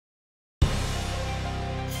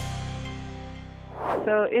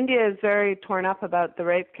So India is very torn up about the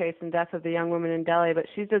rape case and death of the young woman in Delhi, but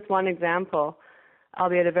she's just one example,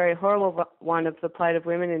 albeit a very horrible one, of the plight of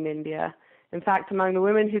women in India. In fact, among the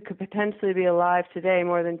women who could potentially be alive today,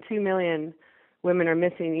 more than 2 million women are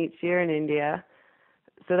missing each year in India.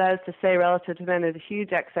 So that is to say, relative to men, there's a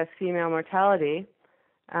huge excess female mortality.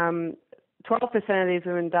 12% of these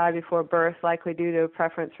women die before birth, likely due to a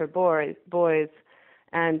preference for boys,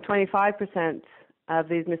 and 25% of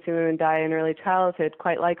these missing women die in early childhood,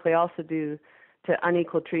 quite likely also due to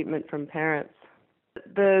unequal treatment from parents.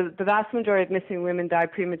 The vast majority of missing women die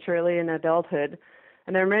prematurely in adulthood,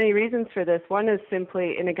 and there are many reasons for this. One is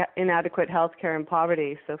simply inadequate health care and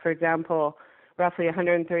poverty. So, for example, roughly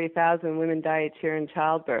 130,000 women die each year in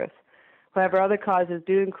childbirth. However, other causes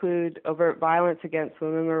do include overt violence against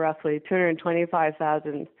women, where roughly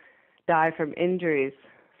 225,000 die from injuries.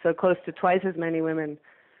 So close to twice as many women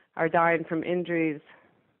are dying from injuries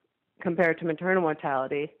compared to maternal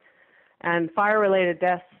mortality. And fire-related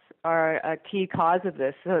deaths are a key cause of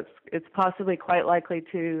this. So it's possibly quite likely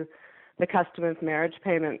to the custom of marriage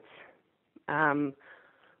payments,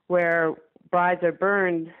 where brides are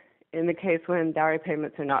burned in the case when dowry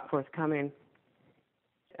payments are not forthcoming.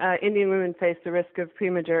 Indian women face the risk of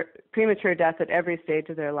premature death at every stage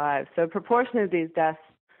of their lives. So a proportion of these deaths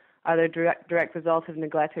are the direct result of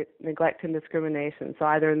neglect and discrimination, so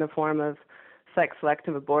either in the form of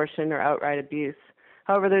sex-selective abortion or outright abuse.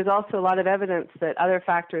 However, there's also a lot of evidence that other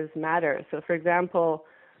factors matter. So, for example,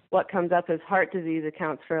 what comes up as heart disease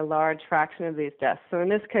accounts for a large fraction of these deaths. So in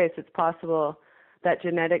this case, it's possible that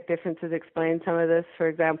genetic differences explain some of this. For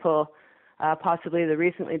example, possibly the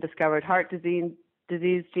recently discovered heart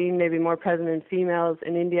disease gene may be more present in females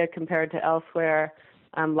in India compared to elsewhere.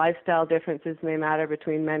 Lifestyle differences may matter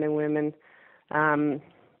between men and women.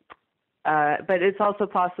 But it's also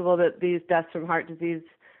possible that these deaths from heart disease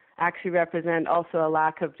actually represent also a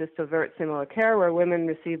lack of just overt similar care, where women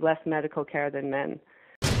receive less medical care than men.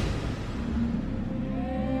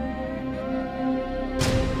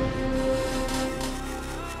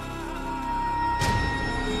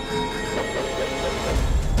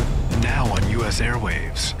 Now on U.S.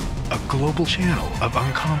 airwaves, a global channel of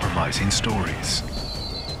uncompromising stories.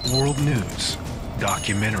 World news,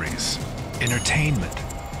 documentaries, entertainment,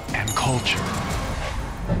 and culture.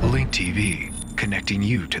 Link TV, connecting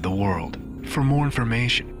you to the world. For more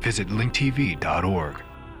information, visit linktv.org.